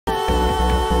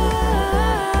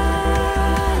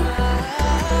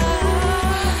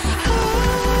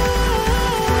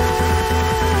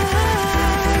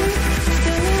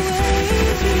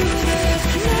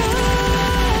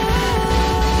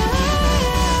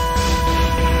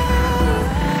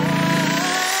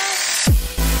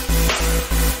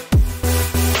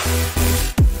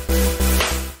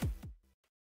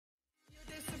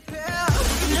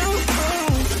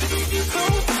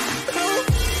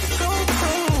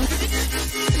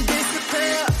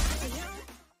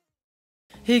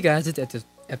Hey guys, it's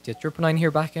FTS9 here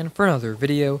back again for another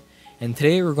video, and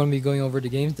today we're going to be going over the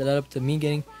games that led up to me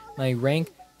getting my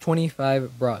rank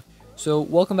 25 Brock. So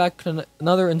welcome back to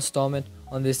another installment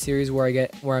on this series where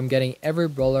I'm getting every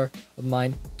brawler of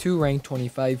mine to rank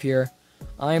 25 here.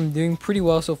 I'm doing pretty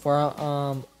well so far.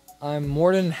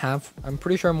 I'm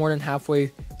pretty sure I'm more than halfway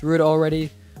through it already.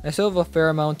 I still have a fair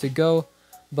amount to go,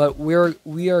 but we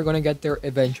are going to get there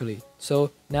eventually.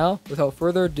 So now, without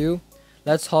further ado,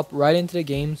 let's hop right into the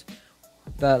games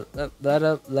that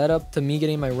led up to me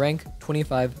getting my rank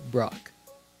 25 Brock.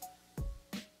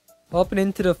 Hopping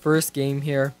into the first game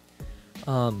here,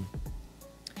 I'm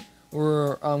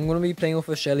gonna be playing with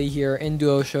a Shelly here in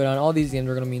Duo Showdown. All these games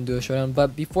are gonna be in Duo Showdown.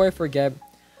 But before I forget,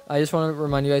 I just want to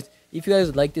remind you guys: if you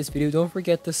guys like this video, don't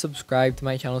forget to subscribe to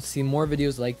my channel to see more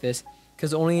videos like this.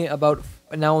 Because only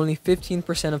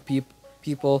 15% of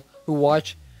people who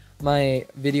watch my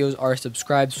videos are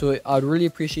subscribed, so I'd really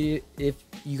appreciate it if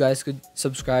you guys could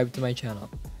subscribe to my channel.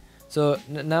 So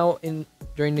now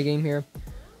during the game here,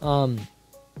 to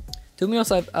be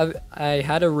honest, I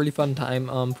had a really fun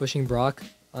time pushing Brock.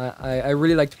 I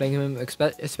really liked playing him,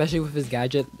 especially with his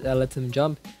gadget that lets him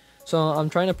jump. So I'm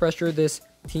trying to pressure this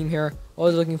team here.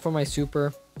 Always looking for my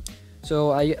super. So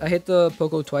I hit the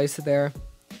Poco twice there,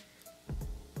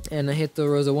 and I hit the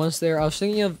Rosa once there. I was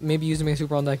thinking of maybe using my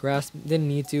super on that grass. Didn't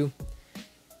need to.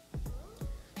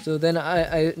 So then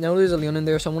I now there's a Leon in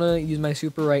there, so I'm going to use my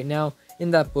super right now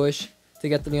in that bush to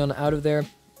get the Leon out of there.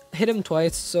 Hit him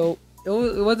twice, so it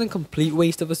wasn't a complete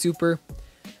waste of a super,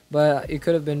 but it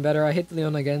could have been better. I hit the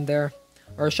Leon again there.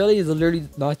 Our Shelly is literally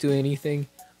not doing anything.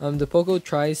 The Poco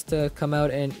tries to come out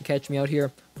and catch me out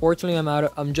here. Fortunately,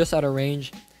 I'm just out of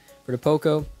range for the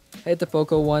Poco. I hit the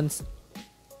Poco once.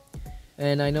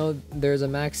 And I know there's a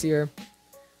Max here.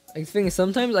 I think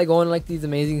sometimes I go on like these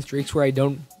amazing streaks where I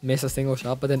don't miss a single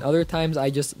shot, but then other times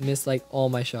I just miss like all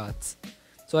my shots.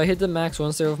 So I hit the Max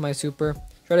once there with my super.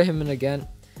 Try to hit him again.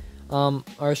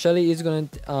 Our Shelly is gonna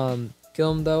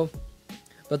kill him though,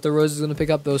 but the Rose is gonna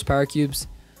pick up those power cubes.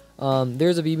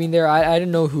 There's a BB in there. I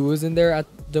didn't know who was in there at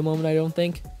the moment, I don't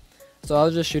think. So I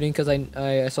was just shooting because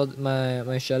I saw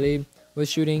my Shelly was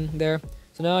shooting there.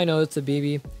 So now I know it's a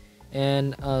BB,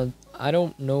 and I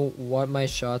don't know what my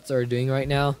shots are doing right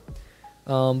now,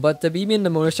 but the BB and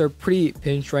the Modus are pretty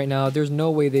pinched right now. There's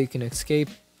no way they can escape,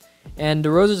 and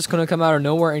the Rose is just gonna come out of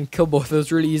nowhere and kill both of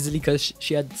those really easily because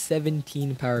she had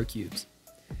 17 power cubes.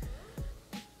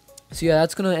 So yeah,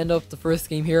 that's gonna end up the first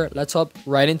game here. Let's hop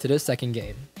right into the second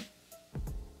game.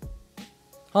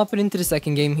 Hopping into the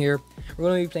second game here, we're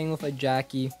gonna be playing with a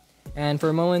Jackie, and for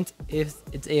a moment it's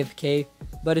AFK,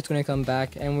 but it's gonna come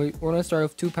back, and we're gonna start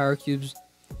with 2 power cubes.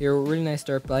 Here, really nice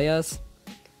start by us.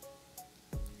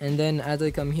 And then as I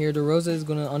come here, the Rosa is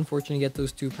gonna unfortunately get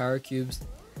those 2 power cubes.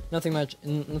 Nothing I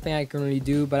can really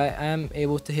do, but I am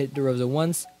able to hit the Rosa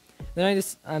once. Then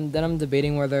I'm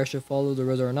debating whether I should follow the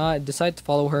Rosa or not. I decide to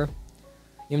follow her,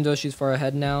 even though she's far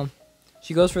ahead now.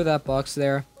 She goes for that box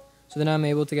there, so then I'm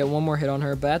able to get one more hit on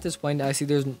her. But at this point, I see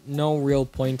there's no real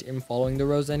point in following the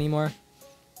Rosa anymore,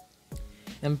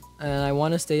 and I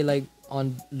want to stay like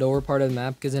on lower part of the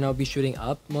map, because then I'll be shooting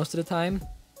up most of the time,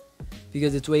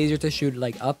 because it's way easier to shoot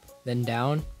like up than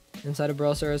down inside of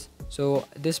Brawl Stars. So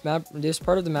this part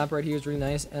of the map right here is really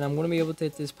nice, and I'm going to be able to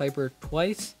hit this Piper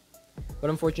twice, but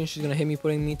unfortunately she's going to hit me,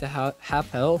 putting me to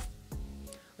half health,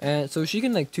 and so she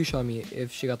can like 2-shot me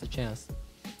if she got the chance.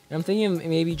 And I'm thinking of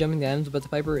maybe jumping the ends, but the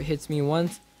Piper hits me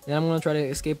once, and I'm going to try to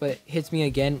escape, but hits me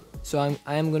again, so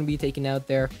I am going to be taken out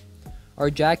there. Our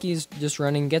Jackie's just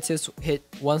running, gets hit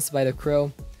once by the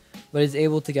Crow, but is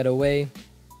able to get away.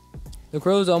 The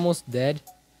Crow is almost dead,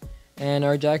 and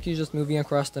our Jackie's just moving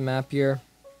across the map here,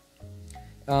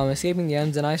 escaping the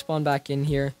ends, and I spawn back in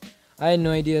here. I had no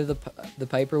idea the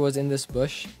Piper was in this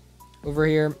bush over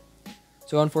here,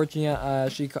 so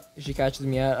unfortunately she catches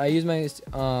me out. I used my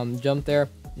jump there,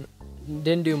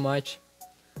 didn't do much,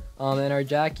 and our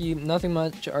Jackie, nothing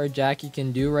much our Jackie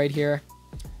can do right here.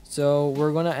 So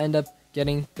we're gonna end up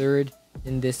getting third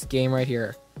in this game right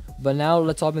here. But now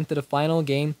let's hop into the final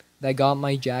game that got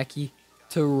my Jackie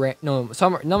to rank,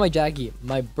 not my Jackie,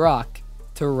 my Brock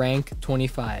to rank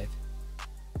 25.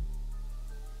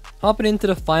 Hopping into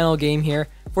the final game here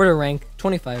for the rank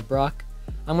 25 Brock.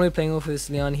 I'm gonna be playing with this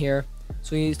Leon here.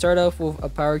 So we start off with a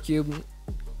power cube.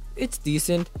 It's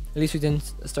decent. At least we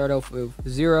didn't start off with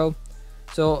 0.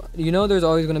 So, you know there's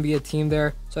always going to be a team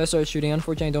there. So I started shooting.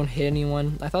 Unfortunately, I don't hit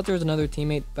anyone. I thought there was another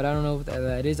teammate, but I don't know if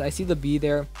that is. I see the B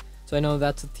there, so I know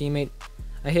that's a teammate.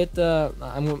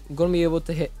 I'm going to be able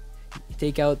to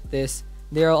take out this.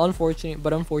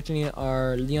 Unfortunately,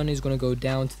 our Leon is going to go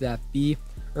down to that B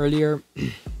earlier.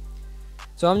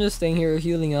 So I'm just staying here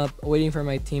healing up, waiting for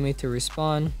my teammate to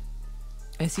respawn.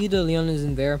 I see the Leon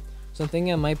isn't there, so I'm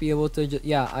thinking I might be able to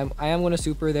I am going to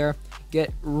super there,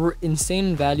 get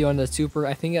insane value on the super.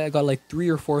 I think I got like 3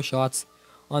 or 4 shots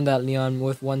on that Leon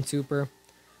with 1 super.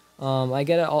 I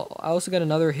also get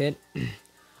another hit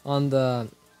on the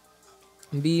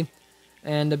B,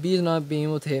 and the B is not being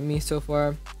able to hit me so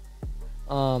far.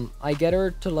 I get her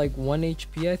to like 1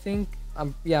 HP, I think.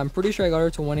 I'm pretty sure I got her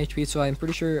to 1 HP, so I'm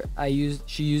pretty sure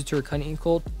she used her honey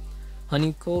coat.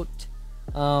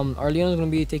 Our Leon is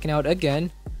gonna be taken out again,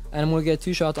 and I'm gonna get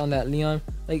 2 shots on that Leon.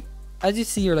 Like, as you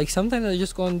see here, like sometimes I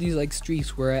just go on these like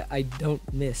streaks where I don't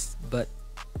miss, but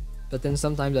then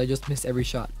sometimes I just miss every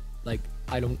shot. Like,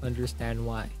 I don't understand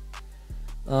why.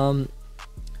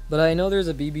 But I know there's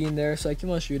a BB in there, so I keep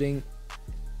on shooting.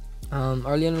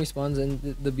 Our Leon respawns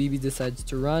and the BB decides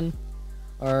to run.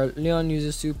 Our Leon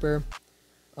uses super,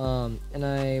 and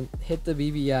I hit the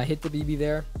BB. Yeah, I hit the BB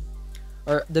there.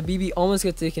 The BB almost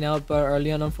gets taken out, but our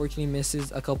Leon unfortunately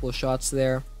misses a couple of shots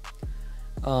there.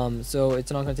 So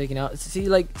it's not gonna take it out. See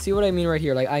what I mean right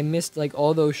here? Like, I missed like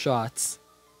all those shots.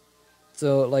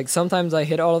 So like sometimes I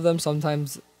hit all of them,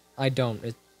 sometimes I don't.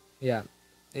 I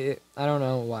don't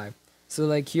know why. So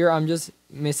like here I'm just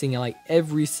missing like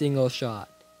every single shot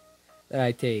that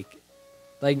I take.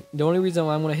 Like, the only reason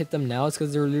why I'm gonna hit them now is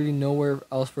because there's literally nowhere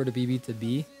else for the BB to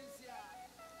be.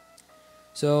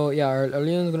 So yeah, our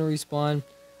Leon's gonna respawn.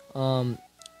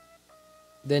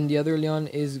 Then the other Leon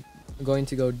is going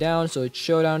to go down, so it's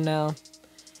showdown now.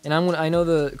 And I know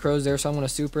the crow's there, so I'm gonna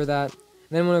super that.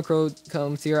 And then when a crow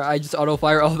comes here, I just auto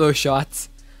fire all those shots.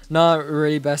 Not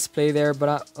really best play there,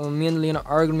 but me and Leon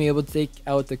are gonna be able to take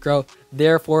out the crow,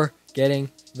 therefore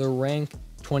getting the rank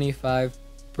 25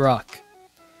 Brock.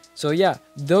 So yeah,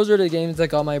 those are the games that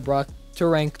got my Brock to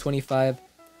rank 25.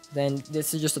 Then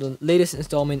this is just the latest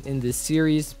installment in this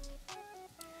series.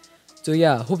 So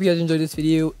yeah, hope you guys enjoyed this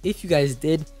video. If you guys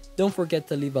did, don't forget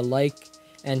to leave a like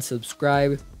and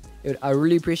subscribe. I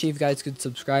really appreciate if you guys could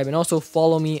subscribe, and also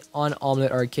follow me on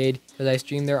Omelette Arcade, because I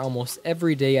stream there almost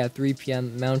every day at 3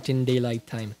 PM Mountain Daylight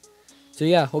Time. So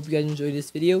yeah, hope you guys enjoyed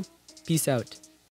this video. Peace out.